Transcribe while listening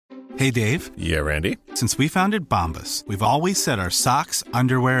Hey, Dave. Yeah, Randy. Since we founded Bombas, we've always said our socks,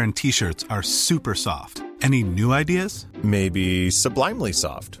 underwear, and T-shirts are super soft. Any new ideas? Maybe sublimely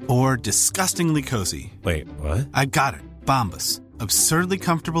soft. Or disgustingly cozy. Wait, what? I got it. Bombas. Absurdly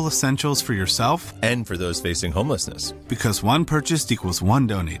comfortable essentials for yourself And for those facing homelessness. because one purchased equals one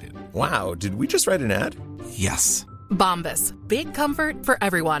donated. Wow, did we just write an ad? Yes. Bombas. Big comfort for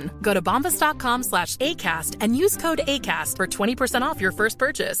everyone. Go to bombas.com/ACAST and use code ACAST for 20% off your first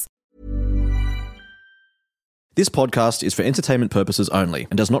purchase. This podcast is for entertainment purposes only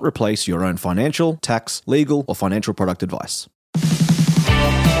and does not replace your own financial, tax, legal, or financial product advice.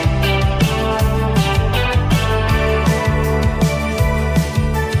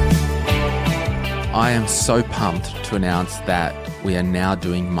 I am so pumped to announce that we are now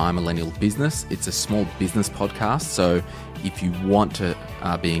doing My Millennial Business. It's a small business podcast, so if you want to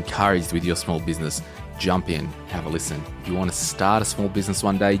be encouraged with your small business, jump in, have a listen. If you want to start a small business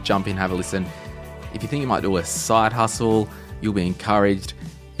one day, jump in, have a listen. If you think you might do a side hustle, you'll be encouraged.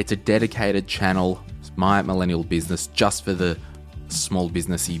 It's a dedicated channel, My Millennial Business, just for the small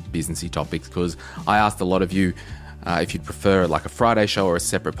businessy topics, because I asked a lot of you if you'd prefer like a Friday show or a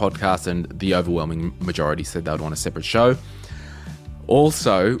separate podcast, and the overwhelming majority said they would want a separate show.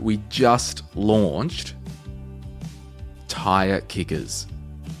 Also, we just launched Tire Kickers.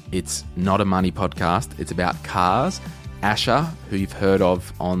 It's not a money podcast. It's about cars. Asher, who you've heard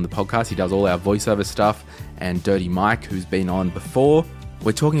of on the podcast, he does all our voiceover stuff, and Dirty Mike, who's been on before.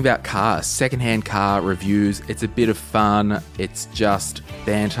 We're talking about cars, secondhand car reviews. It's a bit of fun. It's just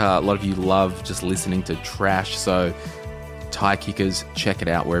banter. A lot of you love just listening to trash. So Tire Kickers, check it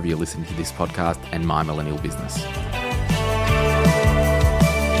out wherever you're listening to this podcast, and My Millennial Business.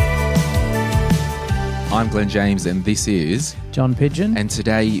 I'm Glenn James, and this is John Pigeon. And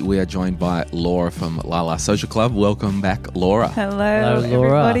today we are joined by Laura from Lala Social Club. Welcome back, Laura. Hello, Laura.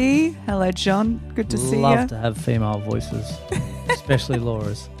 everybody. Hello, John. Good to see you. Love to have female voices, especially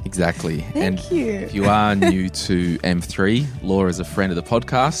Laura's. Exactly. Thank you. If you are new to M3, Laura is a friend of the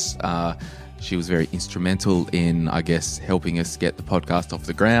podcast. She was very instrumental in, I guess, helping us get the podcast off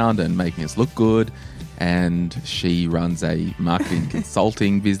the ground and making us look good. And she runs a marketing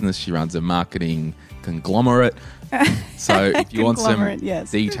consulting business. She runs a marketing conglomerate. So if you want some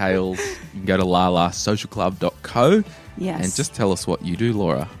yes. details, you can go to lalasocialclub.co Yes. and just tell us what you do,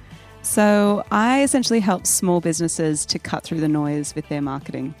 Laura. So I essentially help small businesses to cut through the noise with their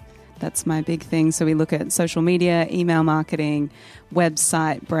marketing. That's my big thing. So we look at social media, email marketing,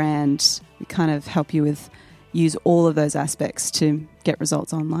 website, brand. We kind of help you use all of those aspects to get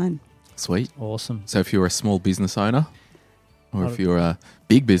results online. Sweet. Awesome. So if you're a small business owner, or if you're a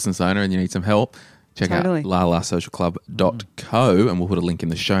big business owner and you need some help, check out lalasocialclub.co, and we'll put a link in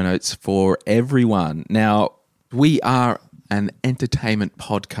the show notes for everyone. Now, we are an entertainment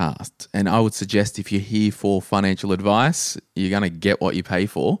podcast, and I would suggest if you're here for financial advice, you're going to get what you pay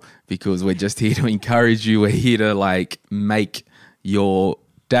for, because we're just here to encourage you. We're here to make your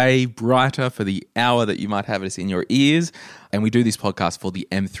day brighter for the hour that you might have us in your ears. And we do this podcast for the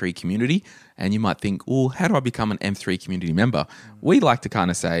M3 community. And you might think, oh, how do I become an M3 community member? We like to kind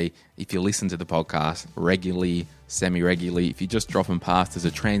of say, if you listen to the podcast regularly, semi-regularly, if you just drop them past as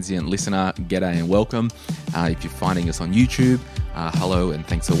a transient listener, g'day and welcome. If you're finding us on YouTube, hello and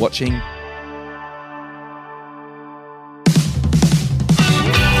thanks for watching.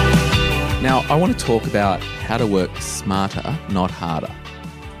 Now, I want to talk about how to work smarter, not harder.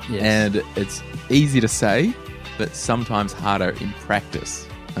 Yes. And it's easy to say, but sometimes harder in practice,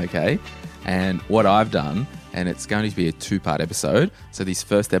 okay? And what I've done, and it's going to be a two-part episode. So this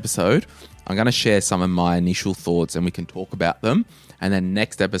first episode, I'm going to share some of my initial thoughts and we can talk about them. And then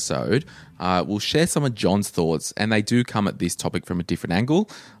next episode, we'll share some of John's thoughts, and they do come at this topic from a different angle.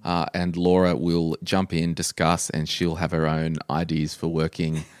 And Laura will jump in, discuss, and she'll have her own ideas for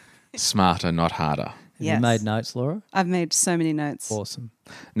working smarter, not harder. Yes. You made notes, Laura? I've made so many notes. Awesome.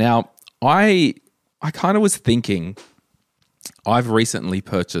 Now, I kind of was thinking, I've recently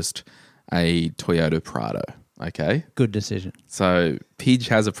purchased a Toyota Prado, okay? Good decision. So Pidge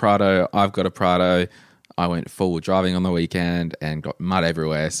has a Prado, I've got a Prado. I went forward driving on the weekend and got mud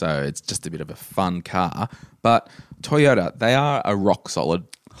everywhere, so it's just a bit of a fun car. But Toyota, they are a rock solid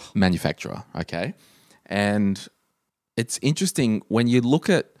manufacturer, okay? And it's interesting when you look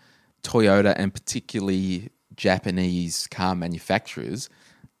at Toyota and particularly Japanese car manufacturers,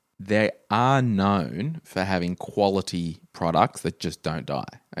 they are known for having quality products that just don't die,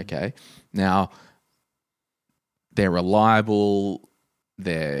 okay? Now, they're reliable,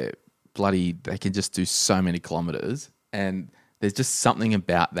 they can just do so many kilometers, and there's just something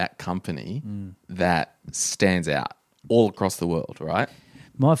about that company that stands out all across the world, right?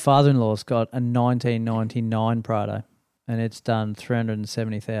 My father-in-law's got a 1999 Prado, and it's done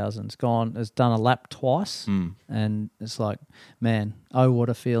 370,000. It's done a lap twice, and it's like, man, oh, what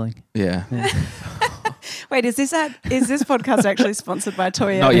a feeling. Yeah. Wait, is this podcast actually sponsored by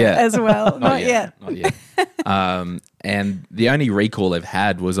Toyota Not yet. as well? Not yet. Not yet. And the only recall they've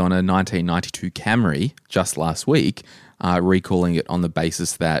had was on a 1992 Camry just last week, recalling it on the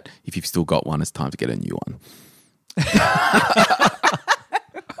basis that if you've still got one, it's time to get a new one.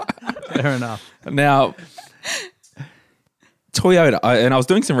 Fair enough. Now, Toyota, and I was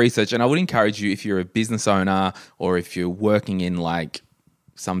doing some research, and I would encourage you, if you're a business owner or if you're working in like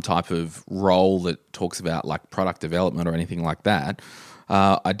some type of role that talks about like product development or anything like that,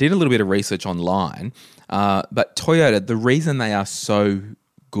 I did a little bit of research online. But Toyota, the reason they are so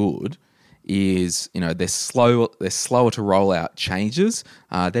good is, they're slower to roll out changes.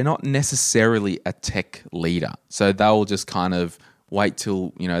 They're not necessarily a tech leader. So they'll just kind of wait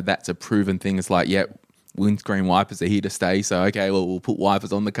till, that's a proven thing. It's like, windscreen wipers are here to stay. So, okay, well, we'll put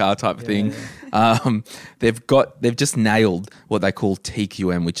wipers on the car type of thing. Yeah. They've just nailed what they call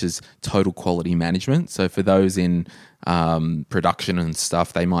TQM, which is total quality management. So for those in production and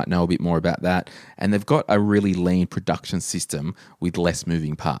stuff, they might know a bit more about that. And they've got a really lean production system with less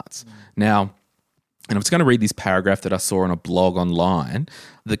moving parts. Now, and I was going to read this paragraph that I saw on a blog online.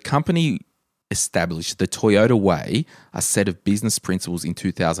 The company established the Toyota Way, a set of business principles in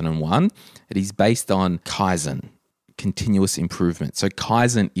 2001. It is based on Kaizen, continuous improvement. So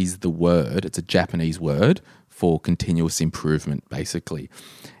Kaizen is the word, it's a Japanese word for continuous improvement, basically.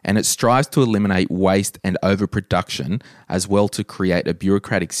 And it strives to eliminate waste and overproduction, as well to create a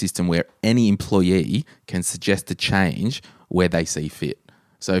bureaucratic system where any employee can suggest a change where they see fit.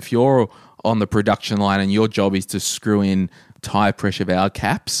 So if you're on the production line and your job is to screw in tire pressure valve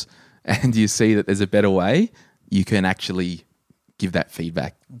caps, and you see that there's a better way, you can actually give that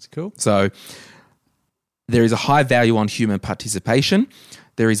feedback. That's cool. So there is a high value on human participation.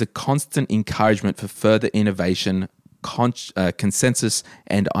 There is a constant encouragement for further innovation, consensus,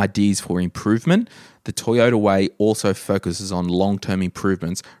 and ideas for improvement. The Toyota Way also focuses on long-term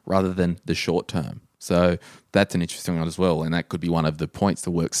improvements rather than the short term. So that's an interesting one as well. And that could be one of the points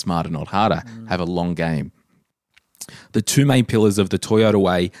to work smarter, not harder, have a long game. The two main pillars of the Toyota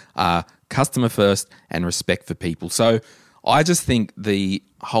Way are customer first and respect for people. So I just think the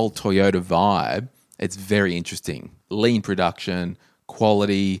whole Toyota vibe, it's very interesting. Lean production,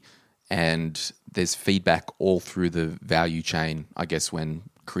 quality, and there's feedback all through the value chain, I guess, when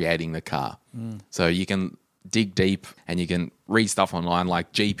creating the car. So you can dig deep and you can read stuff online,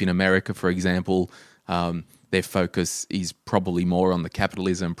 like Jeep in America, for example. Their focus is probably more on the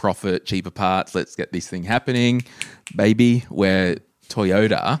capitalism, profit, cheaper parts. Let's get this thing happening, baby. Where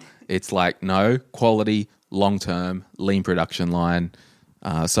Toyota, it's like, no, quality, long-term, lean production line.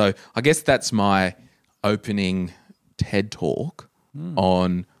 So I guess that's my opening TED talk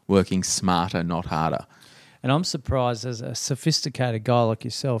on working smarter, not harder. And I'm surprised, as a sophisticated guy like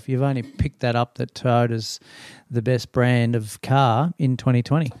yourself, you've only picked that up, that Toyota's the best brand of car in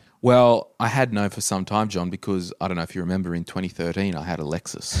 2020. Well, I had known for some time, John, because I don't know if you remember, in 2013 I had a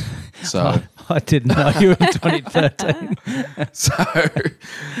Lexus. So I didn't know you in 2013.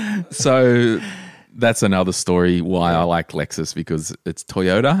 So that's another story why I like Lexus, because it's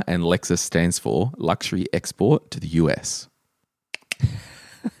Toyota and Lexus stands for Luxury Export to the US.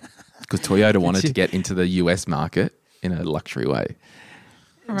 Because Toyota wanted to get into the US market in a luxury way.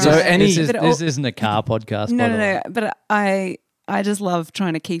 Right. So this isn't a car podcast. No. But I just love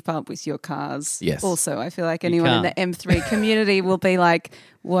trying to keep up with your cars. Yes. Also, I feel like anyone in the M3 community will be like,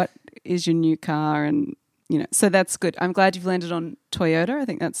 what is your new car? And, so that's good. I'm glad you've landed on Toyota. I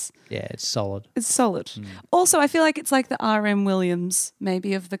think that's... Yeah, it's solid. It's solid. Also, I feel like it's like the RM Williams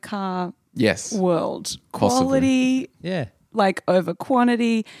maybe of the car world. Possibly. Quality. Yeah. Like over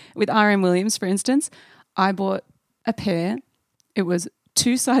quantity. With RM Williams, for instance, I bought a pair. It was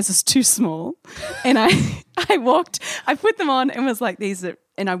 2 sizes too small, and I put them on and was like,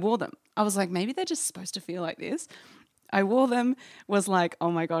 and I wore them. I was like, maybe they're just supposed to feel like this. I wore them, was like, oh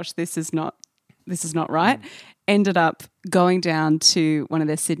my gosh, this is not right. Ended up going down to one of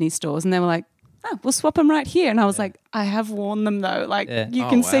their Sydney stores, and they were like, oh, we'll swap them right here. And I was like, I have worn them though. Like you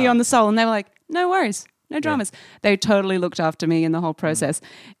can see on the sole. And they were like, no worries, no dramas. They totally looked after me in the whole process.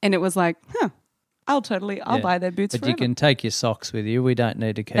 And it was like, I'll buy their boots But forever. you can take your socks with you. We don't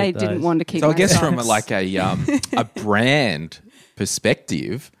need to keep They those. didn't want to keep So I my guess socks. from a brand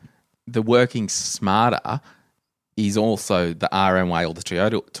perspective, the working smarter is also the RM way or the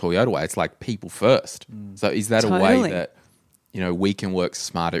Toyota way. It's like people first. So is that a way that, we can work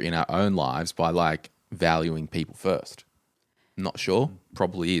smarter in our own lives by like valuing people first? Not sure.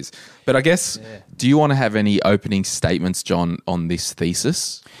 Probably is. But I guess, do you want to have any opening statements, John, on this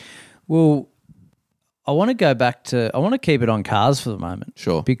thesis? Well, I want to keep it on cars for the moment.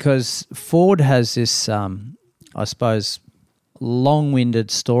 Sure. Because Ford has this, I suppose,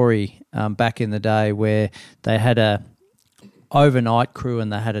 long-winded story back in the day where they had a overnight crew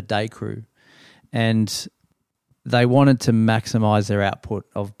and they had a day crew, and they wanted to maximize their output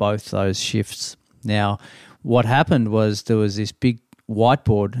of both those shifts. Now, what happened was there was this big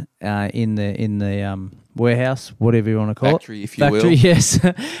whiteboard in the warehouse, whatever you want to call Factory, it. if you will. Yes.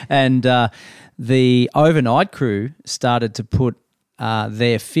 And the overnight crew started to put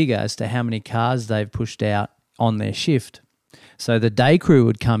their figure as to how many cars they've pushed out on their shift. So the day crew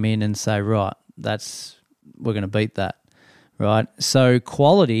would come in and say, right, we're going to beat that, right? So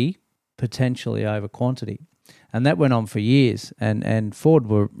quality potentially over quantity. And that went on for years, and Ford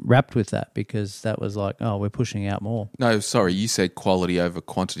were wrapped with that because that was like, oh, we're pushing out more. No, sorry, you said quality over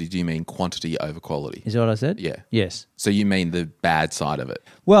quantity. Do you mean quantity over quality? Is that what I said? Yeah. Yes. So you mean the bad side of it?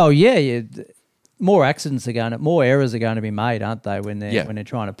 Well, yeah. More accidents are more errors are going to be made, aren't they, when they're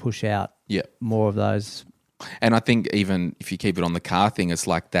trying to push out more of those. And I think even if you keep it on the car thing, it's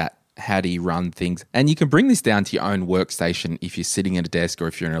like that. How do you run things? And you can bring this down to your own workstation if you're sitting at a desk or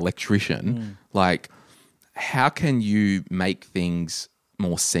if you're an electrician. Like, how can you make things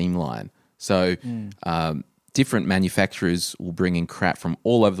more streamlined? So different manufacturers will bring in crap from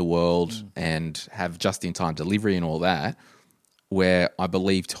all over the world and have just-in-time delivery and all that, where I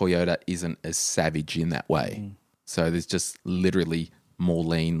believe Toyota isn't as savage in that way. So there's just literally more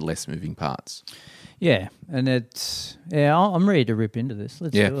lean, less moving parts. Yeah, and I'm ready to rip into this.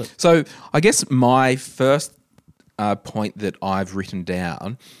 Let's do it. So I guess my first point that I've written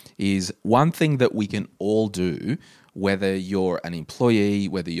down is one thing that we can all do, whether you're an employee,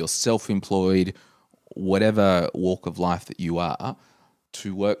 whether you're self-employed, whatever walk of life that you are,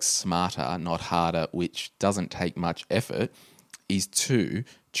 to work smarter, not harder, which doesn't take much effort, is to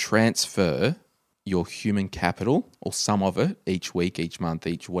transfer your human capital or some of it each week, each month,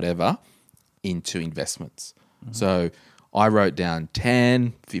 each whatever, into investments. So I wrote down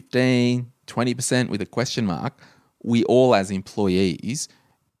 10, 15, 20% with a question mark. We all as employees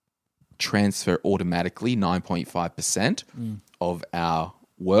transfer automatically 9.5% of our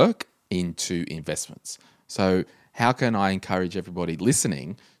work into investments. So how can I encourage everybody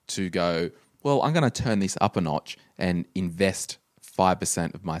listening to go, well, I'm going to turn this up a notch and invest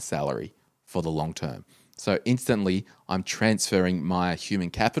 5% of my salary for the long term. So instantly I'm transferring my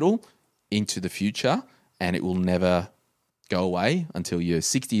human capital into the future, and it will never go away until you're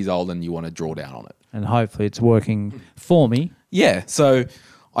 60 years old and you want to draw down on it. And hopefully it's working for me. Yeah. So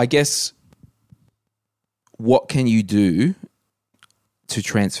I guess what can you do to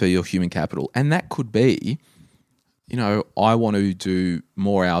transfer your human capital? And that could be, I want to do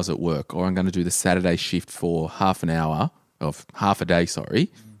more hours at work, or I'm going to do the Saturday shift for half a day,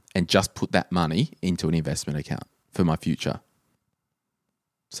 and just put that money into an investment account for my future.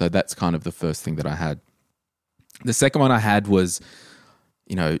 So that's kind of the first thing that I had. The second one I had was,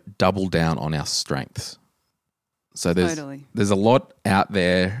 double down on our strengths. So there's a lot out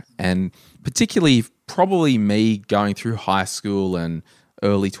there, and particularly probably me going through high school and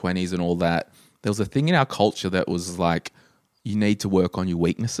early 20s and all that, there was a thing in our culture that was like, you need to work on your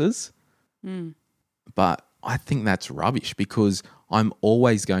weaknesses. But I think that's rubbish, because I'm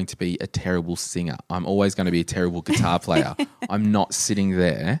always going to be a terrible singer. I'm always going to be a terrible guitar player. I'm not sitting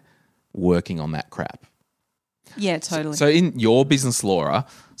there working on that crap. Yeah, totally. So in your business, Laura,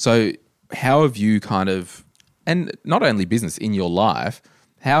 so how have you and not only business, in your life,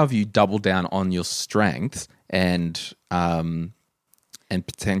 how have you doubled down on your strengths and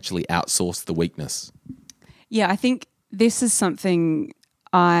potentially outsourced the weakness? Yeah, I think this is something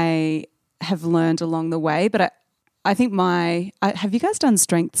I have learned along the way, but I think have you guys done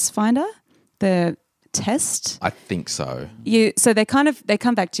Strengths Finder, the test? I think so. So they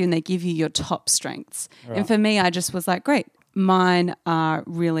come back to you and they give you your top strengths. Right. And for me, I just was like, great. Mine are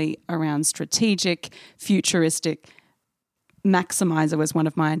really around strategic, futuristic. Maximizer was one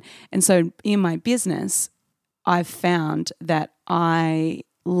of mine. And so in my business, I've found that I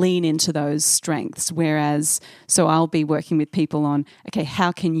lean into those strengths, so I'll be working with people on, okay,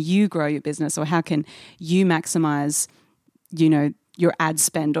 how can you grow your business, or how can you maximize, your ad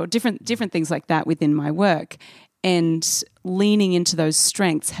spend, or different things like that within my work. And leaning into those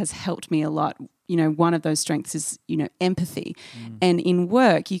strengths has helped me a lot. One of those strengths is, empathy. And in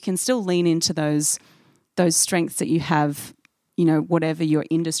work, you can still lean into those strengths that you have, whatever your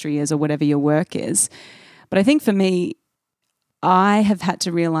industry is or whatever your work is. But I think for me, I have had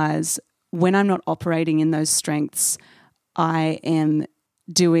to realize when I'm not operating in those strengths, I am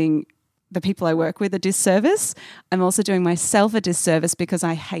doing the people I work with a disservice. I'm also doing myself a disservice because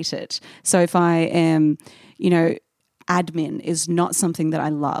I hate it. So if I am, admin is not something that I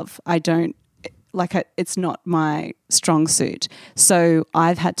love. I don't like it. It's not my strong suit. So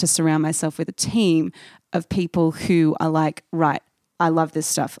I've had to surround myself with a team of people who are like, right, I love this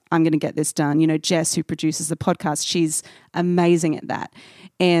stuff. I'm going to get this done. Jess, who produces the podcast, she's amazing at that.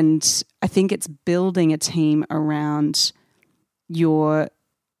 And I think it's building a team around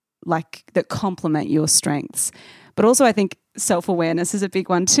that complement your strengths. But also I think self-awareness is a big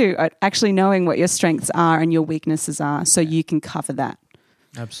one too. Actually knowing what your strengths are and your weaknesses are so you can cover that.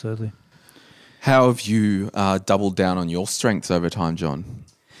 Absolutely. How have you doubled down on your strengths over time, John?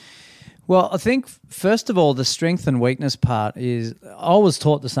 Well, I think, first of all, the strength and weakness part is I was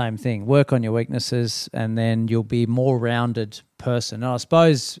taught the same thing. Work on your weaknesses and then you'll be a more rounded person. And I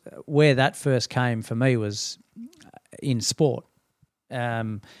suppose where that first came for me was in sport.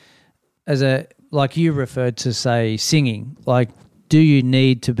 Like you referred to, say, singing, like, do you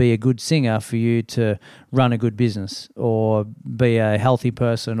need to be a good singer for you to run a good business or be a healthy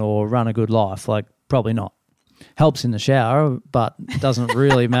person or run a good life? Like, probably not. Helps in the shower, but doesn't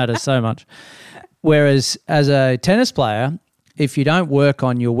really matter so much. Whereas as a tennis player, if you don't work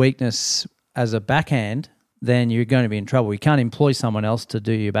on your weakness as a backhand, then you're going to be in trouble. You can't employ someone else to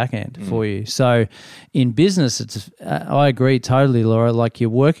do your backhand for you. So in business, I agree totally, Laura, like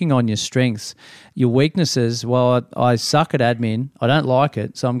you're working on your strengths. Your weaknesses, well, I suck at admin. I don't like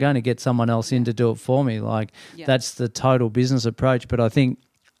it, so I'm going to get someone else in to do it for me. Like that's the total business approach. But I think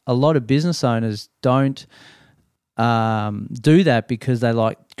a lot of business owners don't do that because they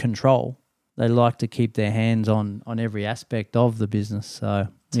like control. They like to keep their hands on every aspect of the business. So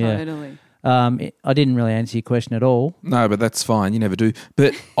Totally. I didn't really answer your question at all. No, but that's fine. You never do.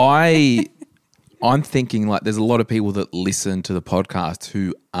 But I'm thinking like there's a lot of people that listen to the podcast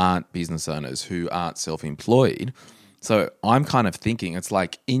who aren't business owners, who aren't self-employed. So I'm kind of thinking it's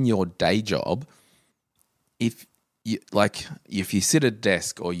like in your day job, if you sit at a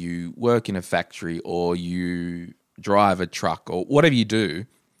desk or you work in a factory or you drive a truck or whatever you do,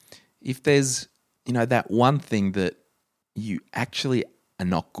 if there's, that one thing that you actually are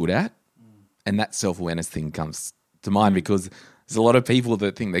not good at, and that self-awareness thing comes to mind because there's a lot of people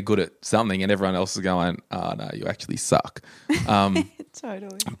that think they're good at something and everyone else is going, oh, no, you actually suck.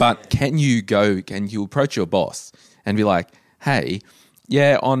 Totally. But can you approach your boss and be like, hey,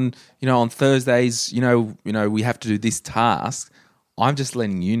 yeah, on Thursdays, we have to do this task. I'm just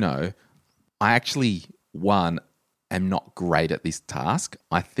letting you know I actually, am not great at this task.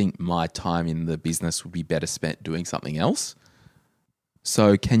 I think my time in the business would be better spent doing something else.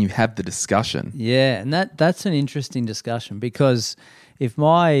 So can you have the discussion? Yeah, and that's an interesting discussion because if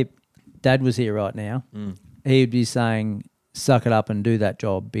my dad was here right now, he'd be saying, suck it up and do that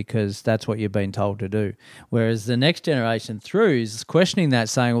job because that's what you've been told to do. Whereas the next generation through is questioning that,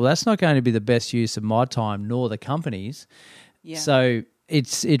 saying, well, that's not going to be the best use of my time nor the company's. Yeah. So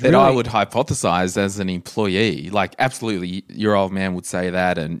I would hypothesize as an employee, like absolutely your old man would say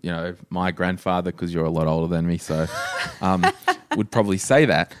that and, my grandfather, because you're a lot older than me, so would probably say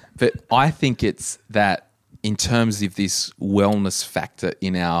that. But I think it's that in terms of this wellness factor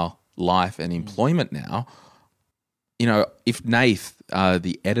in our life and employment now, if Nath,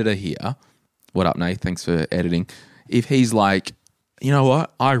 the editor here, what up, Nath? Thanks for editing. If he's like, you know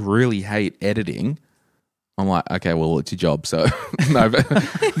what, I really hate editing, I'm like, okay, well, it's your job. So,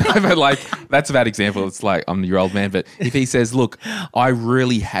 but like, that's a bad example. It's like, I'm your old man. But if he says, look, I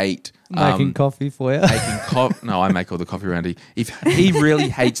really hate making coffee for you. No, I make all the coffee around here. If he really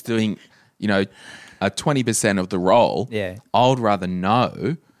hates doing, 20% of the role, I would rather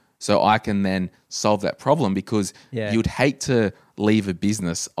know so I can then solve that problem because you'd hate to leave a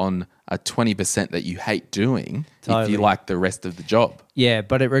business on a 20% that you hate doing if you like the rest of the job. Yeah,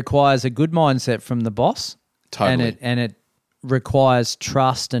 but it requires a good mindset from the boss. Totally. And it requires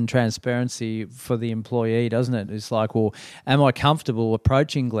trust and transparency for the employee, doesn't it? It's like, well, am I comfortable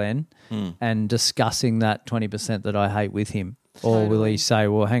approaching Glenn and discussing that 20% that I hate with him? Or will he say,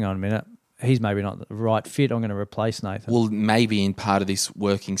 well, hang on a minute, he's maybe not the right fit, I'm going to replace Nathan? Well, maybe in part of this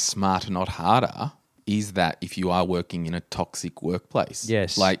working smarter, not harder, is that if you are working in a toxic workplace.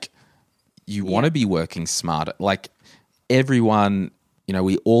 Yes. Like you want to be working smarter. Like everyone,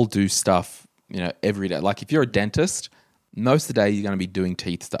 we all do stuff, every day. Like if you're a dentist, most of the day you're going to be doing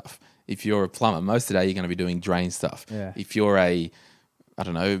teeth stuff. If you're a plumber, most of the day you're going to be doing drain stuff. Yeah. If you're a,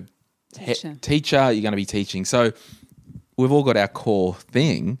 teacher, you're going to be teaching. So we've all got our core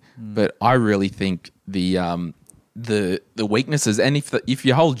thing, but I really think the weaknesses, and if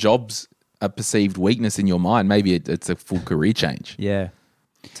your whole job's a perceived weakness in your mind, maybe it's a full career change. Yeah.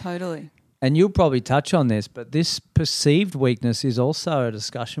 Totally. And you'll probably touch on this, but this perceived weakness is also a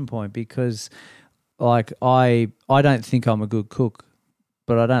discussion point because, like, I don't think I'm a good cook,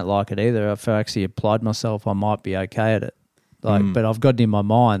 but I don't like it either. If I actually applied myself, I might be okay at it. But I've got it in my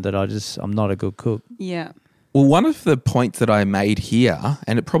mind that I'm not a good cook. Yeah. Well, one of the points that I made here,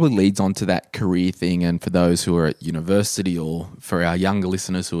 and it probably leads on to that career thing, and for those who are at university or for our younger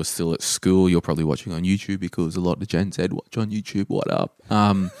listeners who are still at school, you're probably watching on YouTube because a lot of Jen said, watch on YouTube, what up?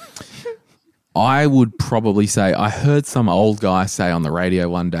 I would probably say, I heard some old guy say on the radio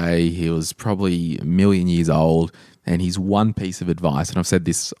one day, he was probably a million years old, and his one piece of advice, and I've said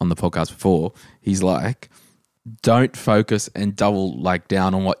this on the podcast before, he's like, don't focus and double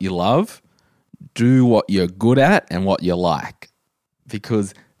down on what you love. Do what you're good at and what you like,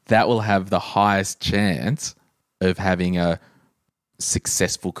 because that will have the highest chance of having a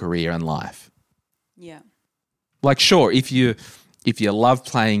successful career in life. Yeah. Like, sure, if you love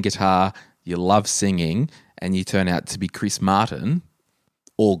playing guitar, you love singing, and you turn out to be Chris Martin,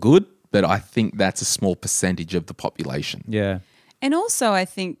 all good, but I think that's a small percentage of the population. Yeah. And also I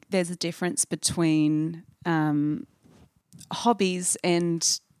think there's a difference between hobbies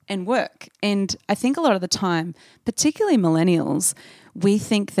and work. And I think a lot of the time, particularly millennials, we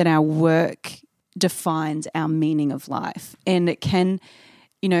think that our work defines our meaning of life. And it can,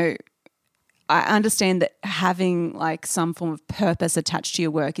 I understand that having some form of purpose attached to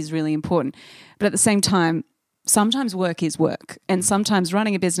your work is really important. But at the same time, sometimes work is work. And sometimes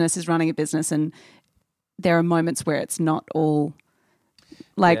running a business is running a business. And there are moments where it's not all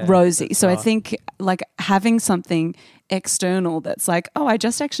rosy. So right. I think having something external that's I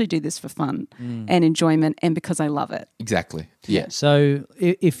just actually do this for fun and enjoyment and because I love it. Exactly. Yeah. So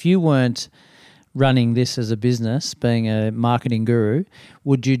if you weren't running this as a business, being a marketing guru,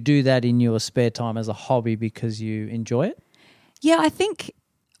 would you do that in your spare time as a hobby because you enjoy it? Yeah, I think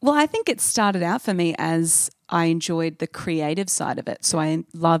it started out for me as I enjoyed the creative side of it. So I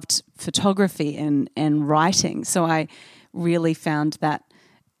loved photography and writing. So I really found that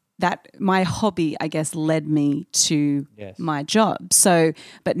my hobby, I guess, led me to my job. So,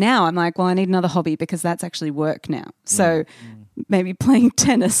 but now I'm like, well, I need another hobby because that's actually work now. So maybe playing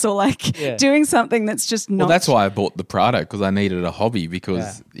tennis or doing something that's just not. Well, that's why I bought the Prado, because I needed a hobby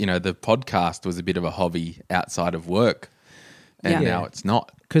because, the podcast was a bit of a hobby outside of work and now it's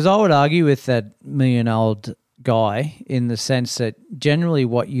not. Because I would argue with that million-old guy in the sense that generally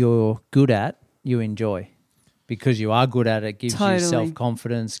what you're good at, you enjoy. Because you are good at it, gives you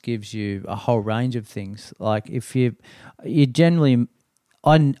self-confidence, gives you a whole range of things. Like if you generally,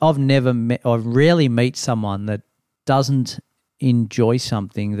 I've rarely meet someone that doesn't enjoy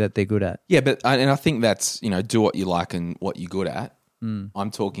something that they're good at. Yeah, and I think that's, do what you like and what you're good at.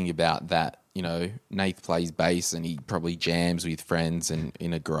 I'm talking about that, Nath plays bass and he probably jams with friends and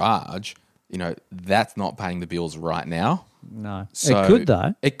in a garage. That's not paying the bills right now. No. So it could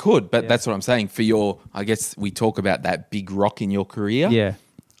though. It could, but that's what I'm saying. For I guess we talk about that big rock in your career. Yeah.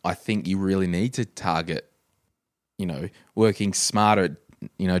 I think you really need to target, working smarter,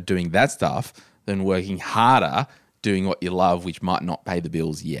 doing that stuff than working harder doing what you love, which might not pay the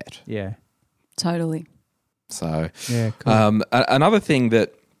bills yet. Yeah. Totally. So, cool. Another thing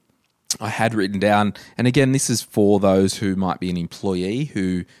that I had written down, and again, this is for those who might be an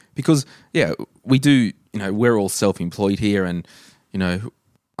employee because we do, we're all self-employed here and,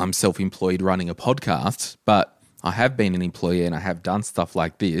 I'm self-employed running a podcast, but I have been an employee and I have done stuff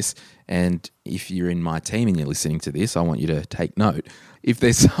like this. And if you're in my team and you're listening to this, I want you to take note. If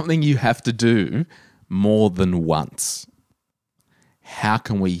there's something you have to do more than once, how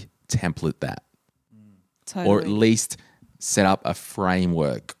can we template that? Totally. Or at least set up a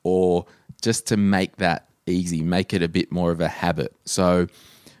framework or just to make that easy, make it a bit more of a habit. So,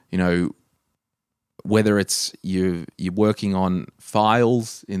 whether it's you're working on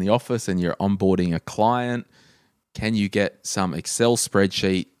files in the office and you're onboarding a client, can you get some Excel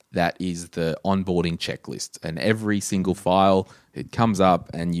spreadsheet that is the onboarding checklist? And every single file, it comes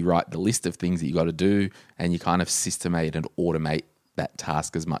up and you write the list of things that you got to do and you kind of systemate and automate that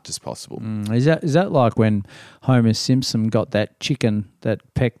task as much as possible. Is that like when Homer Simpson got that chicken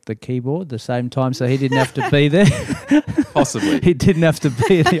that pecked the keyboard the same time, so he didn't have to be there? Possibly. He didn't have to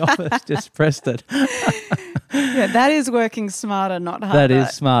be in the office, just pressed it. Yeah, that is working smarter, not harder. That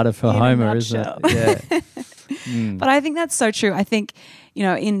is smarter for Homer, isn't it? Yeah. But I think that's so true. I think,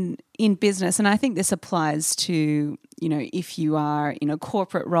 in business, and I think this applies to, if you are in a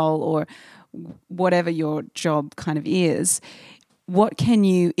corporate role or whatever your job kind of is,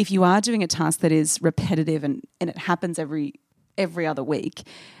 if you are doing a task that is repetitive and it happens every other week,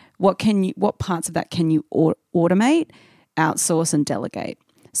 what parts of that can you automate, outsource, and delegate?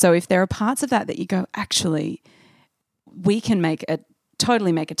 So if there are parts of that you go, actually, we can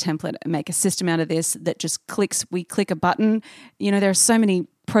totally make a template, make a system out of this that just we click a button. There are so many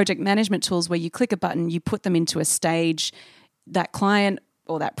project management tools where you click a button, you put them into a stage, that client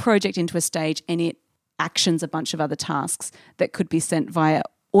or that project into a stage, and it actions a bunch of other tasks that could be sent via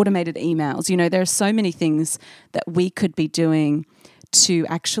automated emails. There are so many things that we could be doing to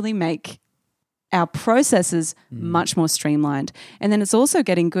actually make our processes much more streamlined. And then it's also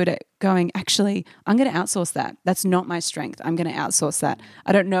getting good at going, actually, I'm going to outsource that. That's not my strength. I'm going to outsource that.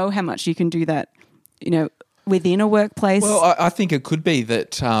 I don't know how much you can do that, within a workplace. Well, I think it could be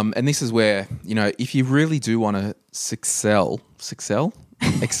that, and this is where, if you really do want to excel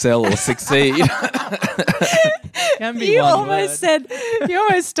or succeed. Can be You one almost word.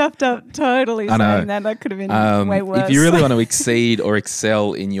 stuffed up totally I know. saying that. That could have been way worse. If you really want to exceed or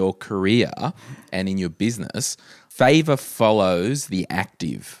excel in your career and in your business, favor follows the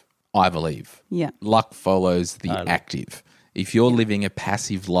active, I believe. Yeah. Luck follows the active. If you're living a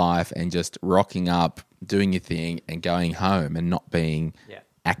passive life and just rocking up, doing your thing and going home and not being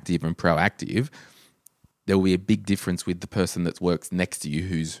active and proactive, there will be a big difference with the person that works next to you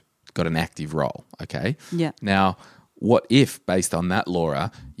who's got an active role, okay? Yeah. Now, what if, based on that,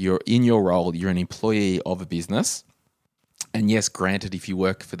 Laura, you're in your role, you're an employee of a business, and yes, granted, if you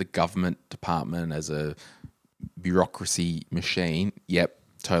work for the government department as a bureaucracy machine, yep,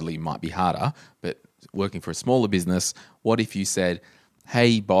 totally might be harder, but working for a smaller business, what if you said,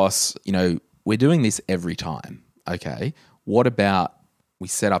 hey, boss, we're doing this every time, okay? What about we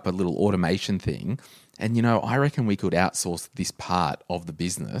set up a little automation thing and, I reckon we could outsource this part of the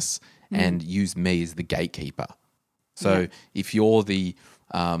business and use me as the gatekeeper. So if you're the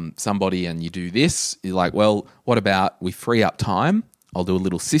somebody and you do this, you're like, well, what about we free up time? I'll do a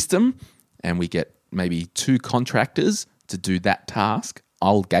little system and we get maybe 2 contractors to do that task.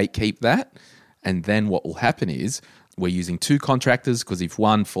 I'll gatekeep that. And then what will happen is we're using 2 contractors because if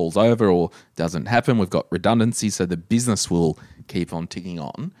one falls over or doesn't happen, we've got redundancy. So the business will keep on ticking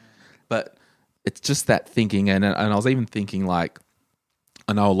on. But it's just that thinking. And I was even thinking like,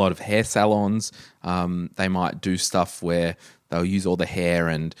 I know a lot of hair salons, they might do stuff where they'll use all the hair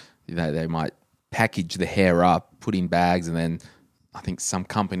and they might package the hair up, put in bags, and then I think some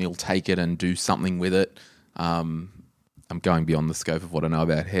company will take it and do something with it. I'm going beyond the scope of what I know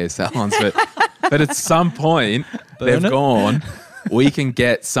about hair salons, but at some point they've gone, we can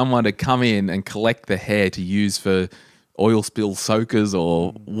get someone to come in and collect the hair to use for oil spill soakers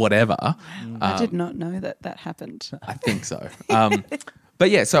or whatever. I did not know that happened. I think so. But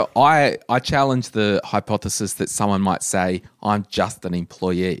yeah, so I challenge the hypothesis that someone might say, I'm just an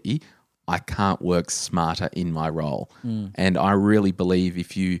employee. I can't work smarter in my role. And I really believe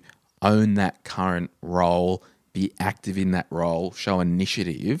if you own that current role, be active in that role, show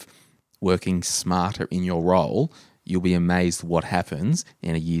initiative, working smarter in your role, you'll be amazed what happens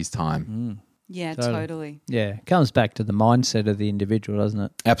in a year's time. Yeah, totally. Yeah, it comes back to the mindset of the individual, doesn't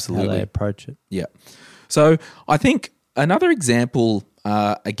it? Absolutely. How they approach it. Yeah. So I think another example,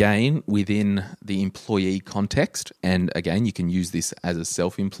 again, within the employee context, and again, you can use this as a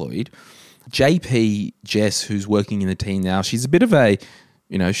self-employed, JP Jess, who's working in the team now, she's a bit of a,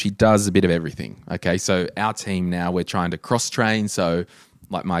 she does a bit of everything. Okay, so our team now, we're trying to cross-train. So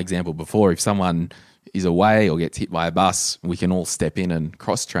like my example before, if someone is away or gets hit by a bus, we can all step in and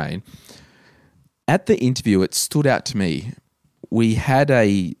cross-train. At the interview, it stood out to me. We had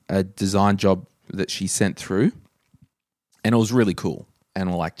a design job that she sent through, and it was really cool. And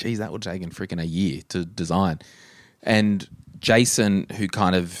we're like, geez, that would have taken freaking a year to design. And Jason, who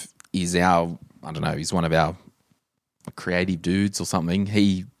kind of is our, I don't know, he's one of our creative dudes or something,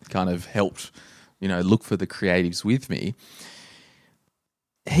 he kind of helped, look for the creatives with me.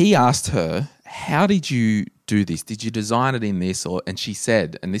 He asked her, how did you do this? Did you design it in this? And she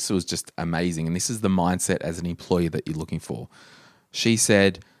said, and this was just amazing, and this is the mindset as an employee that you're looking for. She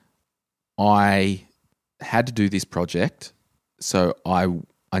said, I had to do this project, so I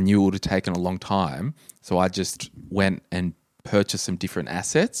knew it would have taken a long time, so I just went and purchased some different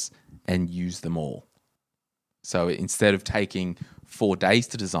assets and used them all. So instead of taking 4 days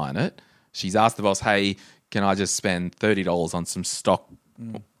to design it, she's asked the boss, hey, can I just spend $30 on some stock?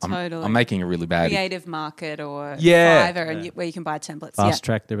 Totally. I'm making a really bad... Creative Market or Yeah. Fiverr, and where you can buy templates. Fast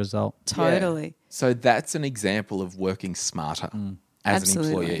track the result. Totally. Yeah. So that's an example of working smarter as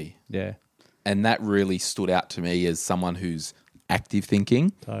Absolutely. an employee. Yeah, And that really stood out to me as someone who's active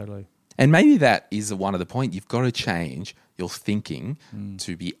thinking. totally. And maybe that is one of the point. You've got to change your thinking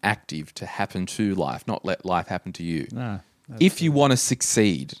to be active, to happen to life, not let life happen to you. No, If you want to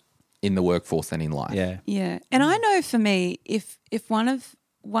succeed in the workforce and in life. Yeah. Yeah. And I know for me, if one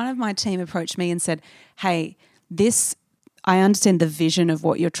of my team approached me and said, hey, I understand the vision of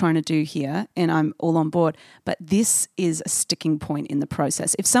what you're trying to do here and I'm all on board, but this is a sticking point in the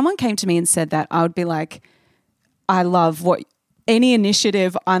process. If someone came to me and said that, I would be like, I love any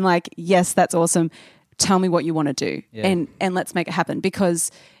initiative. I'm like, yes, that's awesome. Tell me what you want to do and let's make it happen,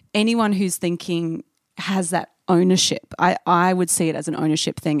 because anyone who's thinking has that ownership. I would see it as an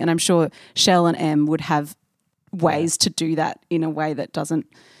ownership thing, and I'm sure Shell and Em would have ways to do that in a way that doesn't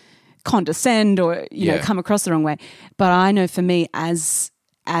condescend or you know come across the wrong way. But I know for me as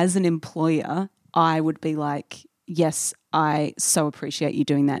an employer, I would be like, yes, I so appreciate you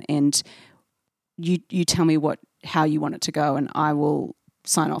doing that, and you tell me how you want it to go, and I will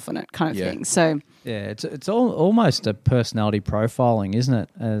sign off on it, kind of thing. So yeah, it's almost a personality profiling, isn't it?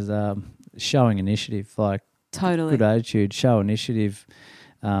 As showing initiative, like totally good attitude, show initiative,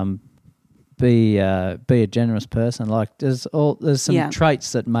 be a generous person. Like there's some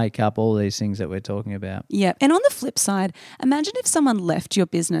traits that make up all these things that we're talking about. Yeah, and on the flip side, imagine if someone left your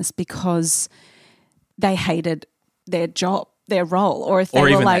business because they hated their job, their role, or if they or were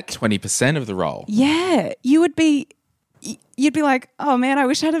even like that 20% of the role. Yeah, you'd be like, oh man, I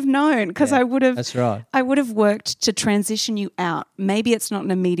wish I'd have known, because I would have. That's right. I would have worked to transition you out. Maybe it's not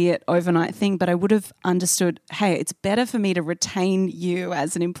an immediate overnight thing, but I would have understood, hey, it's better for me to retain you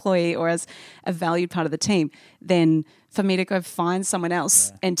as an employee or as a valued part of the team than for me to go find someone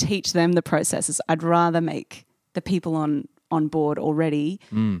else and teach them the processes. I'd rather make the people on board already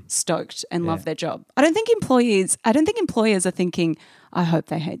stoked and love their job. I don't think employers are thinking, I hope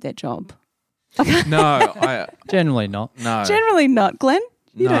they hate their job. No, Generally not. no. Generally not, Glenn.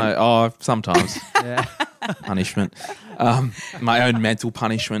 No, sometimes. Punishment. My own mental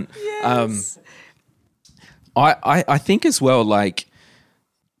punishment. Yes. I think as well, like,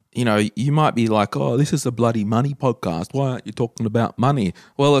 you know, you might be like, oh, this is a bloody money podcast. Why aren't you talking about money?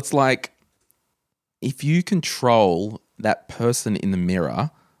 Well, it's like, if you control that person in the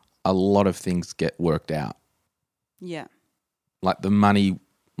mirror, a lot of things get worked out. Yeah. Like the money,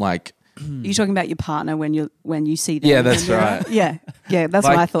 like... You're talking about your partner when you see them. Yeah, that's right. Yeah, that's Like-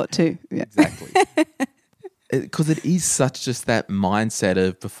 what I thought too. Yeah. Exactly. Because it is such just that mindset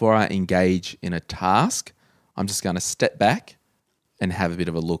of, before I engage in a task, I'm just going to step back and have a bit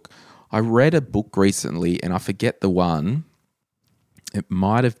of a look. I read a book recently, and I forget the one. It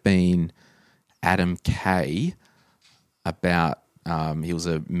might have been Adam Kay about, he was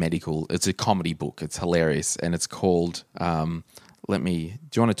it's a comedy book. It's hilarious, and it's called... do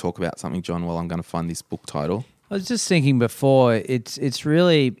you want to talk about something, John, while I'm going to find this book title? I was just thinking before, it's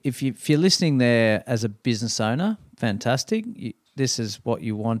really, if you're listening there as a business owner, fantastic. This is what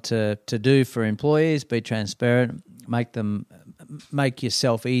you want to do for employees, be transparent, make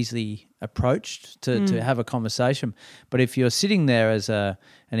yourself easily approached to have a conversation. But if you're sitting there as an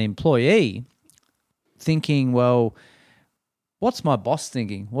employee thinking, well, what's my boss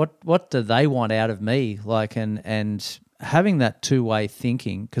thinking? What do they want out of me? Like, and having that two-way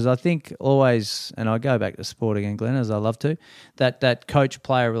thinking, because I think always, and I go back to sport again, Glenn, as I love to, that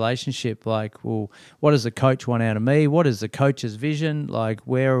coach-player relationship, like, well, what does the coach want out of me? What is the coach's vision? Like,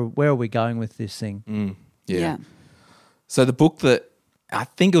 where are we going with this thing? Yeah. So the book that I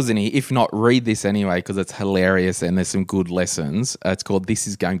think it was in here, if not, read this anyway, because it's hilarious and there's some good lessons. It's called This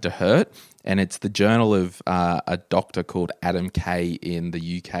Is Going to Hurt, and it's the journal of a doctor called Adam Kay in the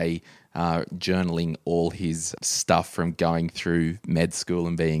UK, journaling all his stuff from going through med school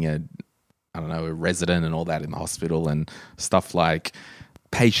and being a resident and all that in the hospital, and stuff like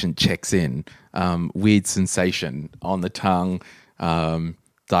patient checks in, weird sensation on the tongue,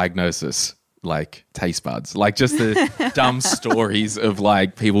 diagnosis, like taste buds, like just the dumb stories of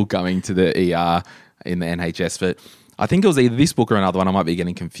like people going to the ER in the NHS. But I think it was either this book or another one, I might be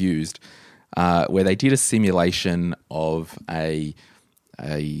getting confused, where they did a simulation of an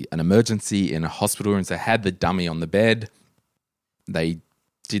emergency in a hospital, and so had the dummy on the bed. They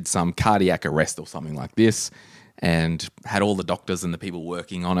did some cardiac arrest or something like this, and had all the doctors and the people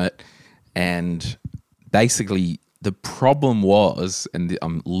working on it. And basically the problem was, and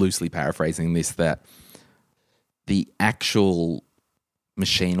I'm loosely paraphrasing this, that the actual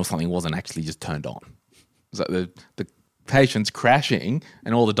machine or something wasn't actually just turned on. So the patient's crashing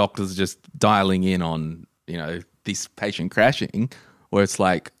and all the doctors are just dialing in on, this patient crashing, where it's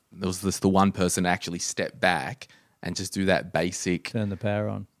like there was the one person actually step back and just do that basic... Turn the power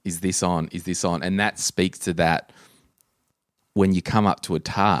on. Is this on? Is this on? And that speaks to that when you come up to a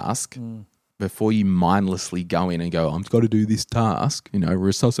task, before you mindlessly go in and go, I've got to do this task,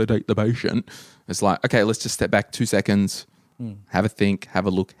 resuscitate the patient. It's like, okay, let's just step back 2 seconds. Have a think, have a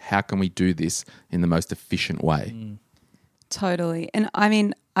look. How can we do this in the most efficient way? Totally. And I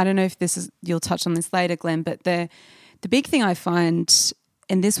mean, I don't know if you'll touch on this later, Glenn, but the big thing I find,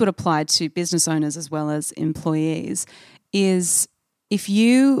 and this would apply to business owners as well as employees, is if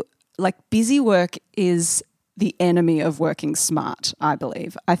you, busy work is the enemy of working smart, I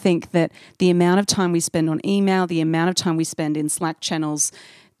believe. I think that the amount of time we spend on email, the amount of time we spend in Slack channels,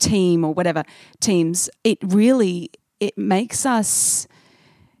 team or whatever, teams, it makes us,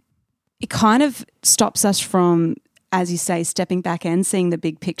 it kind of stops us from, as you say, stepping back and seeing the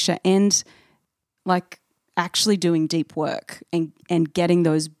big picture and actually doing deep work and getting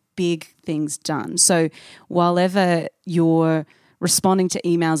those big things done. So while ever you're responding to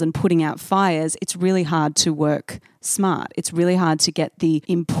emails and putting out fires, it's really hard to work smart. It's really hard to get the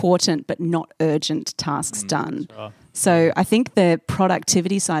important but not urgent tasks done. Right. So I think the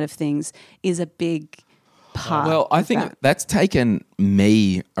productivity side of things is a big part. Well, I think that's taken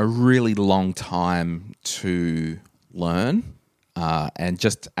me a really long time to learn, and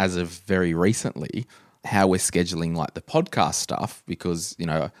just as of very recently, how we're scheduling the podcast stuff, because,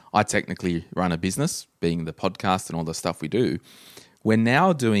 I technically run a business, being the podcast and all the stuff we do. We're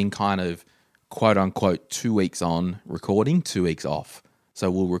now doing kind of quote unquote 2 weeks on recording, 2 weeks off.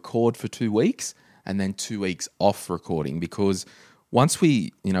 So we'll record for 2 weeks and then 2 weeks off recording, because once we're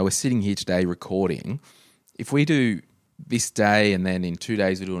sitting here today recording, if we do this day and then in 2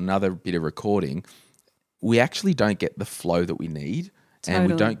 days we do another bit of recording, we actually don't get the flow that we need. Totally.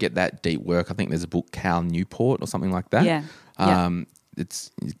 And we don't get that deep work. I think there's a book, Cal Newport or something like that. Yeah.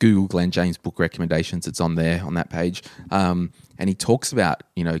 It's Google Glenn James book recommendations. It's on there on that page. And he talks about,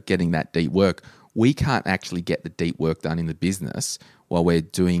 getting that deep work. We can't actually get the deep work done in the business while we're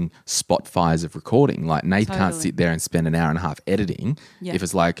doing spot fires of recording. Nate can't sit there and spend an hour and a half editing. Yeah. If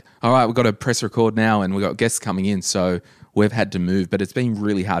it's all right, we've got to press record now and we've got guests coming in. So we've had to move. But it's been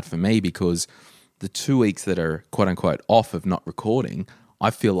really hard for me because the 2 weeks that are quote unquote off of not recording, I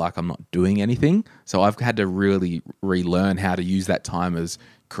feel like I'm not doing anything. So I've had to really relearn how to use that time as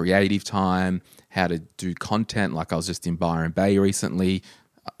creative time, how to do content. I was just in Byron Bay recently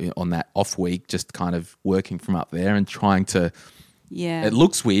on that off week, just kind of working from up there and trying to, it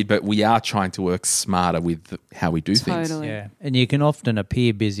looks weird, but we are trying to work smarter with how we do things. Yeah. And you can often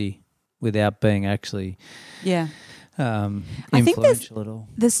appear busy without being actually influential at all.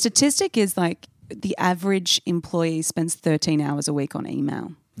 The statistic is the average employee spends 13 hours a week on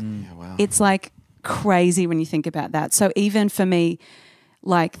email. Yeah, wow. It's crazy when you think about that. So even for me,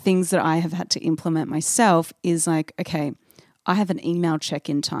 things that I have had to implement myself is okay, I have an email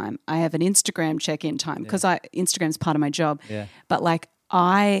check-in time. I have an Instagram check-in time because Instagram's part of my job. Yeah. But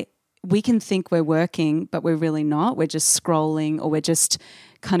we can think we're working, but we're really not. We're just scrolling or we're just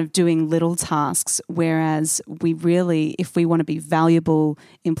kind of doing little tasks, whereas we really, if we want to be valuable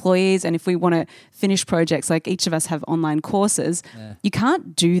employees and if we want to finish projects, each of us have online courses, you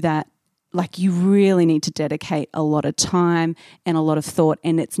can't do that. You really need to dedicate a lot of time and a lot of thought,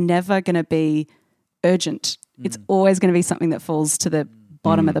 and it's never going to be urgent. It's always going to be something that falls to the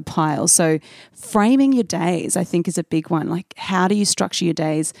bottom of the pile. So framing your days, I think, is a big one. How do you structure your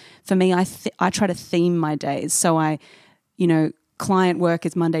days? For me, I try to theme my days. So client work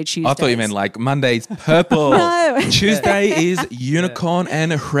is Monday, Tuesday. I thought you meant Monday's purple. No. Tuesday is unicorn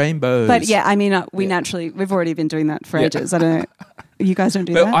and rainbows. But we've already been doing that for ages. I don't know. You guys don't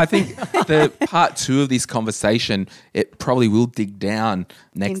do that? But I think the part 2 of this conversation, it probably will dig down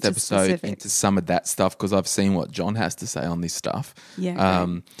next episode into some of that stuff, because I've seen what John has to say on this stuff. Yeah.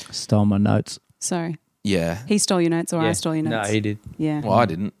 Stole my notes. Sorry. Yeah. He stole your notes or I stole your notes? No, he did. Yeah. Well, I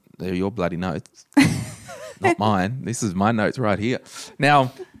didn't. They're your bloody notes. Not mine. This is my notes right here.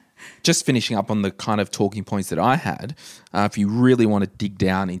 Now, just finishing up on the kind of talking points that I had, if you really want to dig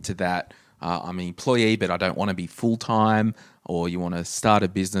down into that, I'm an employee, but I don't want to be full-time, or you want to start a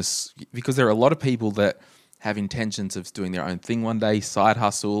business, because there are a lot of people that have intentions of doing their own thing one day, side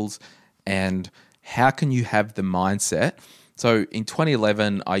hustles, and how can you have the mindset? So in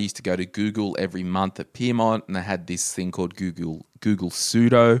 2011, I used to go to Google every month at Piermont, and they had this thing called Google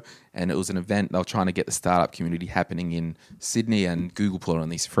Pseudo, and it was an event. They were trying to get the startup community happening in Sydney, and Google put on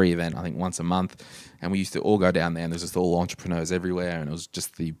this free event, I think once a month, and we used to all go down there, and there's just all entrepreneurs everywhere, and it was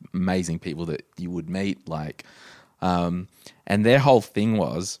just the amazing people that you would meet, and their whole thing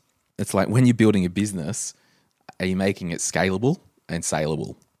was, it's when you're building a business, are you making it scalable and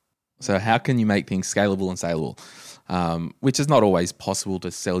saleable? So how can you make things scalable and saleable? Which is not always possible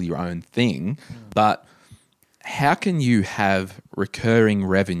to sell your own thing, but how can you have recurring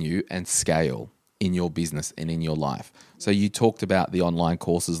revenue and scale in your business and in your life? So you talked about the online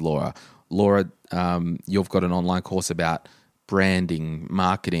courses, Laura. Laura, you've got an online course about branding,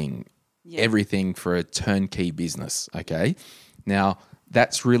 marketing, everything for a turnkey business, okay? Now,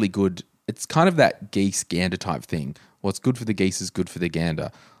 that's really good. It's kind of that geese gander type thing. What's good for the geese is good for the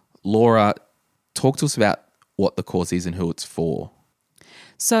gander. Laura, talk to us about what the course is and who it's for.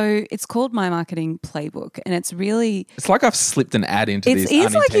 So it's called My Marketing Playbook, and it's really... It's like I've slipped an ad into this. It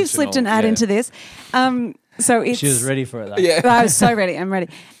is like you've slipped an ad into this. So it's... She was ready for it, though. Yeah. I was so ready. I'm ready.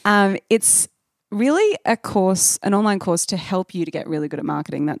 It's really a course, an online course to help you to get really good at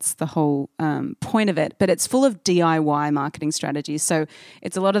marketing. That's the whole point of it. But it's full of DIY marketing strategies. So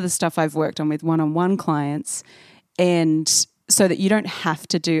it's a lot of the stuff I've worked on with one-on-one clients, and so that you don't have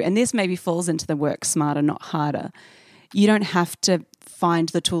to do, and this maybe falls into the work smarter, not harder. You don't have to find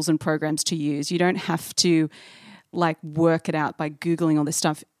the tools and programs to use. You don't have to work it out by Googling all this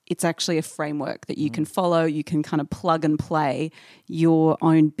stuff. It's actually a framework that you can follow. You can kind of plug and play your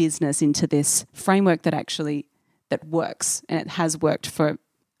own business into this framework that works, and it has worked for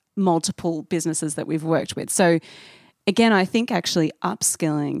multiple businesses that we've worked with. So again, I think actually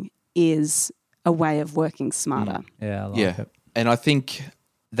upskilling is a way of working smarter. Yeah, I like it. And I think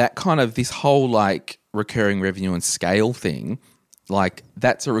that kind of this whole recurring revenue and scale thing,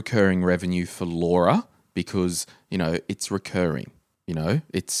 that's a recurring revenue for Laura because, it's recurring.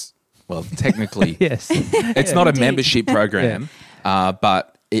 It's, technically, Yes. it's not a membership program,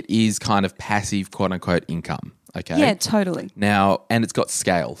 but it is kind of passive, quote unquote, income. Okay. Yeah, totally. Now, and it's got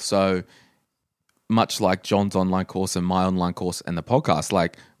scale. So much like John's online course and my online course and the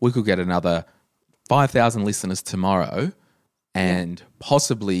podcast, we could get another 5,000 listeners tomorrow and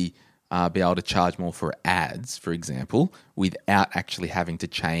possibly be able to charge more for ads, for example, without actually having to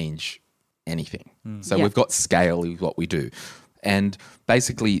change anything. So we've got scale with what we do. And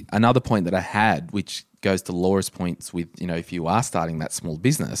basically another point that I had, which goes to Laura's points with, if you are starting that small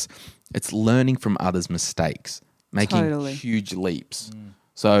business, it's learning from others' mistakes, making huge leaps.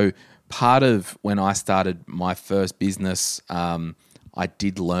 So part of when I started my first business, I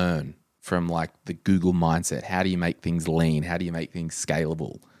did learn from the Google mindset. How do you make things lean? How do you make things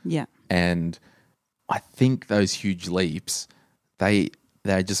scalable? Yeah. And I think those huge leaps, they're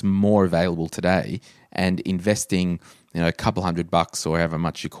just more available today. And investing, a couple $100 or however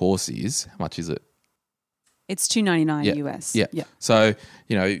much your course is, how much is it? It's $299 US. Yeah. So,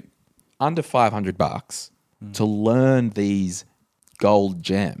 under $500 to learn these gold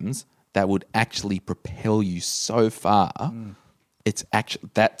gems that would actually propel you so far. It's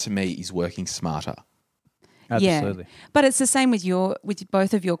actually, that to me is working smarter. Absolutely. Yeah. But it's the same with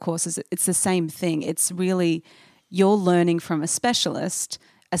both of your courses. It's the same thing. It's really you're learning from a specialist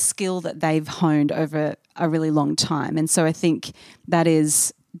a skill that they've honed over a really long time. And so I think that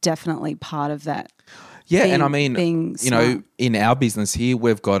is definitely part of that. Yeah, and I mean, being smart. in our business here,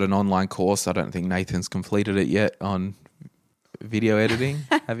 we've got an online course. I don't think Nathan's completed it yet on video editing.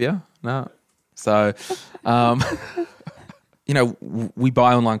 Have you? No. So, we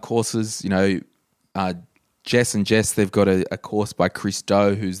buy online courses. Jess and Jess, they've got a course by Chris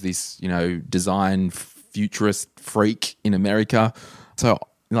Do, who's this, design futurist freak in America. So,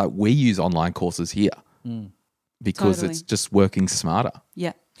 we use online courses here because it's just working smarter.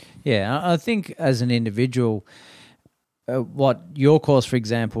 Yeah. Yeah, I think as an individual, what your course, for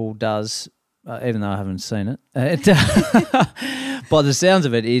example, does, even though I haven't seen it, by the sounds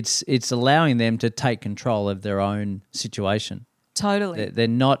of it, it's allowing them to take control of their own situation. Totally. They're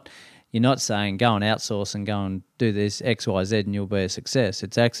not. You're not saying go and outsource and go and do this X, Y, Z and you'll be a success.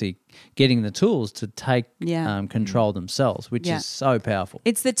 It's actually getting the tools to take control themselves, which is so powerful.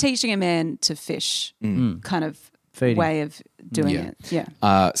 It's the teaching a man to fish kind of way of doing it. Yeah.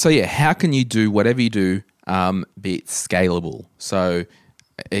 How can you do whatever you do, be it scalable? So,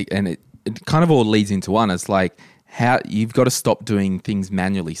 it kind of all leads into one. It's how you've got to stop doing things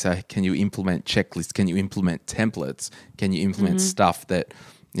manually. So can you implement checklists? Can you implement templates? Can you implement stuff that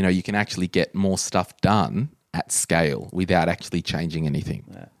you can actually get more stuff done at scale without actually changing anything.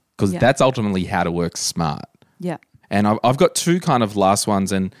 Because that's ultimately how to work smart. Yeah. And I've got two kind of last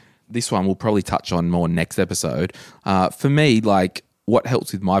ones, and this one we'll probably touch on more next episode. For me, what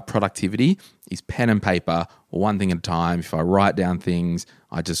helps with my productivity is pen and paper, one thing at a time. If I write down things,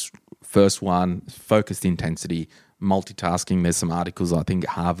 I just, first one, focused intensity, multitasking. There's some articles, I think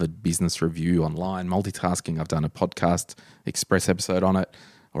Harvard Business Review online, multitasking. I've done a podcast express episode on it,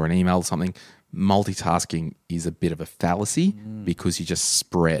 or an email or something. Multitasking is a bit of a fallacy because you just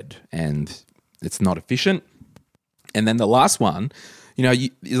spread and it's not efficient. And then the last one,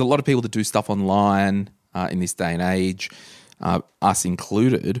 there's a lot of people that do stuff online in this day and age, us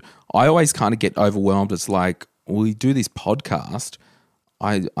included. I always kind of get overwhelmed. It's we do this podcast.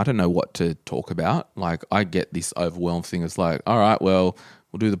 I don't know what to talk about. Like, I get this overwhelmed thing. It's like, all right, well,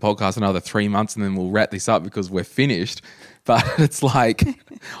 we'll do the podcast another 3 months and then we'll wrap this up because we're finished. But it's like,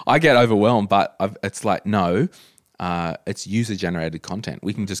 I get overwhelmed, but it's like, no, it's user-generated content.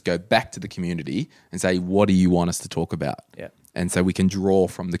 We can just go back to the community and say, what do you want us to talk about? Yeah. And so we can draw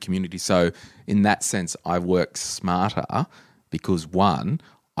from the community. So in that sense, I work smarter because, one,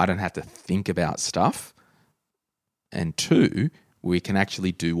 I don't have to think about stuff. And two, we can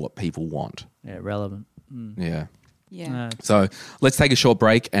actually do what people want. Yeah, relevant. Yeah. Yeah. So let's take a short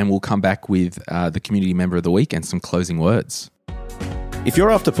break and we'll come back with the community member of the week and some closing words. If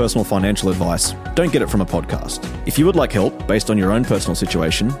you're after personal financial advice, don't get it from a podcast. If you would like help based on your own personal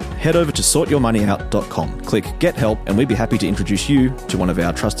situation, head over to sortyourmoneyout.com. Click Get Help and we'd be happy to introduce you to one of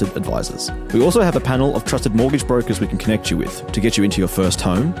our trusted advisors. We also have a panel of trusted mortgage brokers we can connect you with to get you into your first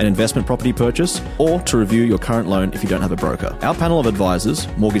home, an investment property purchase, or to review your current loan if you don't have a broker. Our panel of advisors,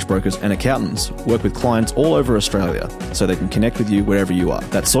 mortgage brokers and accountants work with clients all over Australia so they can connect with you wherever you are.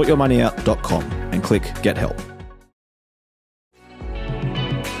 That's sortyourmoneyout.com and click Get Help.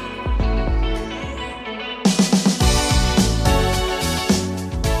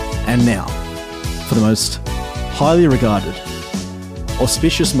 And now, for the most highly regarded,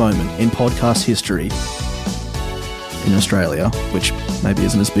 auspicious moment in podcast history in Australia, which maybe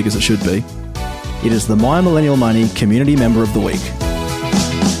isn't as big as it should be, it is the My Millennial Money Community Member of the Week.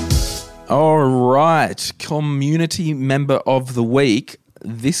 All right, community member of the week.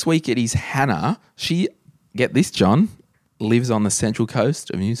 This week it is Hannah. She, get this, John, lives on the central coast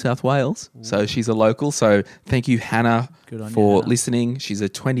of New South Wales. So she's a local. So thank you, Hannah, for listening. She's a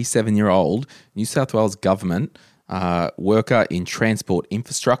 27-year-old New South Wales government worker in transport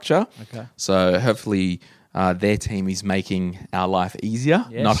infrastructure. Okay. So hopefully their team is making our life easier,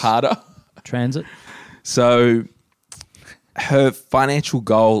 not harder. Transit. So her financial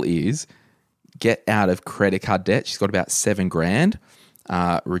goal is get out of credit card debt. She's got about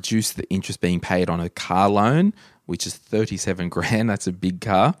 $7,000. Reduce the interest being paid on a car loan, which is $37,000. That's a big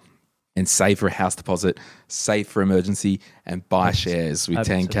car. And save for a house deposit, save for emergency, and buy shares with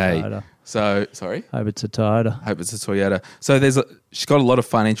 $10,000. So, sorry? Hope it's a Toyota. Hope it's a Toyota. So she's got a lot of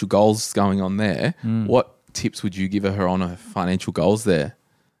financial goals going on there. What tips would you give her on her financial goals there?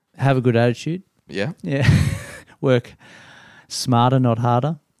 Have a good attitude. Yeah? Yeah. Work smarter, not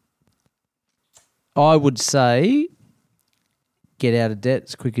harder. I would say get out of debt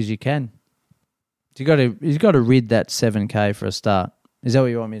as quick as you can. You've got to rid that $7,000 for a start. Is that what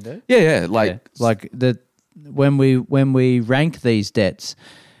you want me to do? Yeah. When we rank these debts,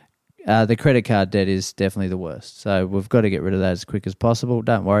 the credit card debt is definitely the worst. So we've got to get rid of that as quick as possible.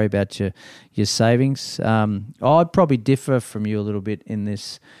 Don't worry about your savings. I'd probably differ from you a little bit in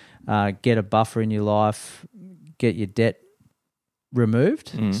this. Get a buffer in your life. Get your debt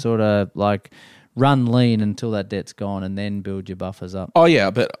removed. Sort of like run lean until that debt's gone, and then build your buffers up. Oh yeah,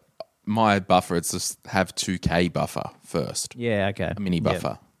 but my buffer, it's just have $2,000 buffer first. Yeah, okay. A mini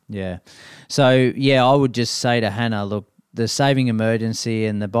buffer. Yeah. So, yeah, I would just say to Hannah, look, the saving emergency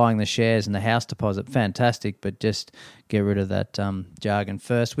and the buying the shares and the house deposit, fantastic, but just get rid of that jargon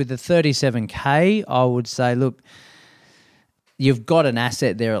first. With the $37,000, I would say, look, you've got an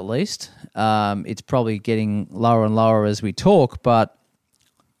asset there at least. It's probably getting lower and lower as we talk, but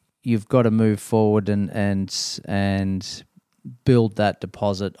you've got to move forward and build that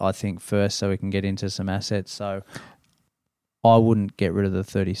deposit, I think, first so we can get into some assets. So I wouldn't get rid of the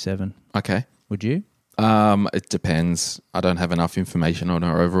 37. Okay. Would you? It depends. I don't have enough information on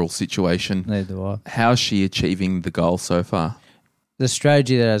her overall situation. Neither do I. How's she achieving the goal so far? The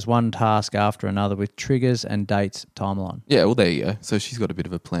strategy that has one task after another with triggers and dates timeline. Yeah, well, there you go. So she's got a bit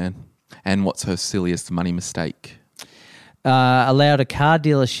of a plan. And what's her silliest money mistake? Allowed a car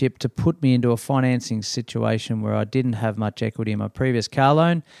dealership to put me into a financing situation where I didn't have much equity in my previous car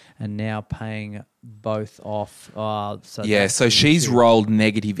loan and now paying both off. So she's rolled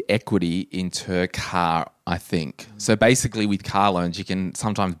negative equity into her car, I think. So basically with car loans, you can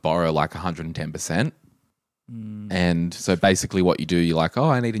sometimes borrow like 110%. And so basically what you do, you're like,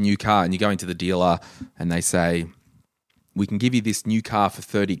 I need a new car. And you go into the dealer and they say, we can give you this new car for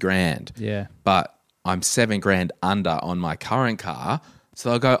 $30,000. Yeah. But I'm $7,000 under on my current car. So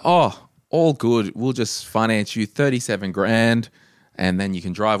they'll go, all good. We'll just finance you $37,000 and then you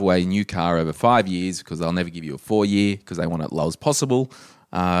can drive away a new car over 5 years because they'll never give you a 4-year because they want it low as possible.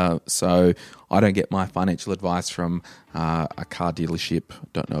 So I don't get my financial advice from a car dealership.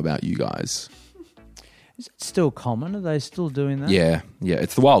 Don't know about you guys. Is it still common? Are they still doing that? Yeah.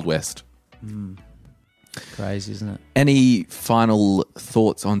 It's the Wild West. Crazy, isn't it? Any final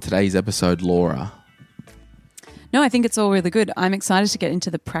thoughts on today's episode, Laura? No, I think it's all really good. I'm excited to get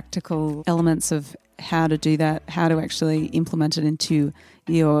into the practical elements of how to do that, how to actually implement it into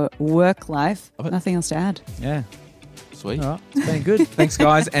your work life. Nothing else to add. Yeah. Sweet. All right. It's been good. Thanks,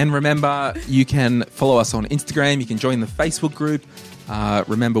 guys. And remember, you can follow us on Instagram. You can join the Facebook group.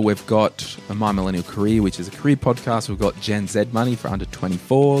 Remember, we've got a My Millennial Career, which is a career podcast. We've got Gen Z Money for under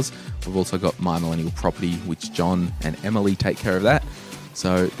 24s. We've also got My Millennial Property, which John and Emily take care of that.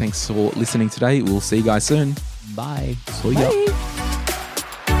 So thanks for listening today. We'll see you guys soon. Bye. See ya.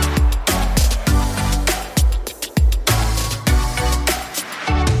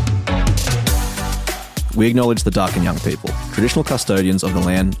 We acknowledge the Darkin Young people, traditional custodians of the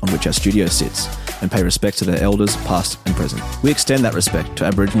land on which our studio sits, and pay respect to their elders, past and present. We extend that respect to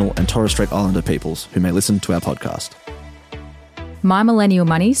Aboriginal and Torres Strait Islander peoples who may listen to our podcast. My Millennial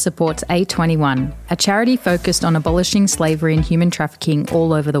Money supports A21, a charity focused on abolishing slavery and human trafficking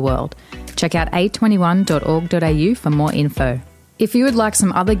all over the world. Check out a21.org.au for more info. If you would like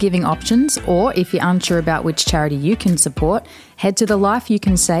some other giving options, or if you're unsure about which charity you can support, head to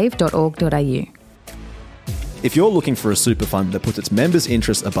thelifeyoucansave.org.au. If you're looking for a super fund that puts its members'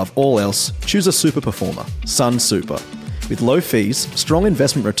 interests above all else, choose a super performer, Sun Super. With low fees, strong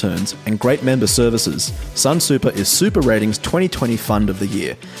investment returns, and great member services, Sun Super is Super Ratings 2020 Fund of the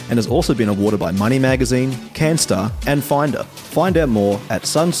Year and has also been awarded by Money Magazine, CanStar, and Finder. Find out more at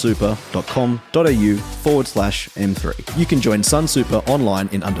sunsuper.com.au/M3. You can join Sun Super online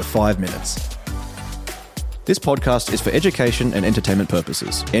in under 5 minutes. This podcast is for education and entertainment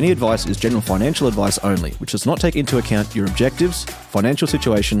purposes. Any advice is general financial advice only, which does not take into account your objectives, financial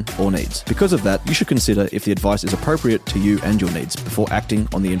situation, or needs. Because of that, you should consider if the advice is appropriate to you and your needs before acting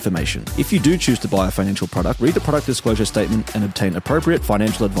on the information. If you do choose to buy a financial product, read the product disclosure statement and obtain appropriate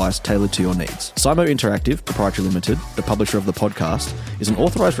financial advice tailored to your needs. Simo Interactive Proprietary Limited, the publisher of the podcast, is an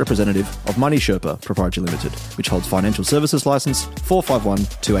authorised representative of Money Sherpa Proprietary Limited, which holds financial services license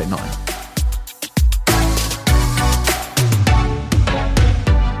 451289.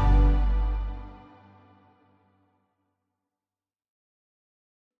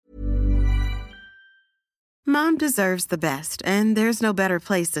 Mom deserves the best, and there's no better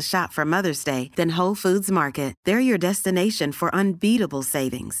place to shop for Mother's Day than Whole Foods Market. They're your destination for unbeatable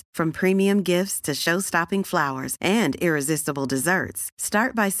savings, from premium gifts to show-stopping flowers and irresistible desserts.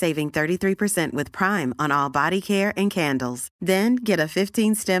 Start by saving 33% with Prime on all body care and candles. Then get a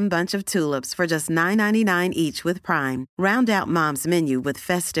 15-stem bunch of tulips for just $9.99 each with Prime. Round out Mom's menu with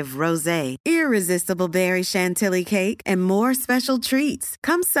festive rosé, irresistible berry chantilly cake, and more special treats.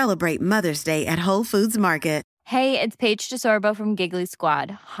 Come celebrate Mother's Day at Whole Foods Market. Hey, it's Paige DeSorbo from Giggly Squad.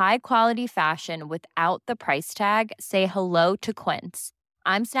 High quality fashion without the price tag. Say hello to Quince.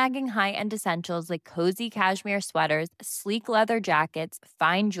 I'm snagging high-end essentials like cozy cashmere sweaters, sleek leather jackets,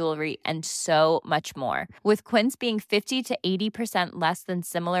 fine jewelry, and so much more. With Quince being 50 to 80% less than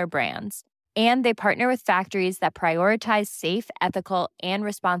similar brands. And they partner with factories that prioritize safe, ethical, and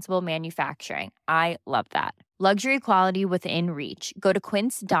responsible manufacturing. I love that. Luxury quality within reach. Go to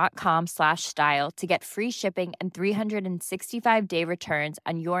quince.com/style to get free shipping and 365-day returns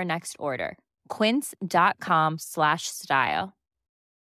on your next order. Quince.com/style.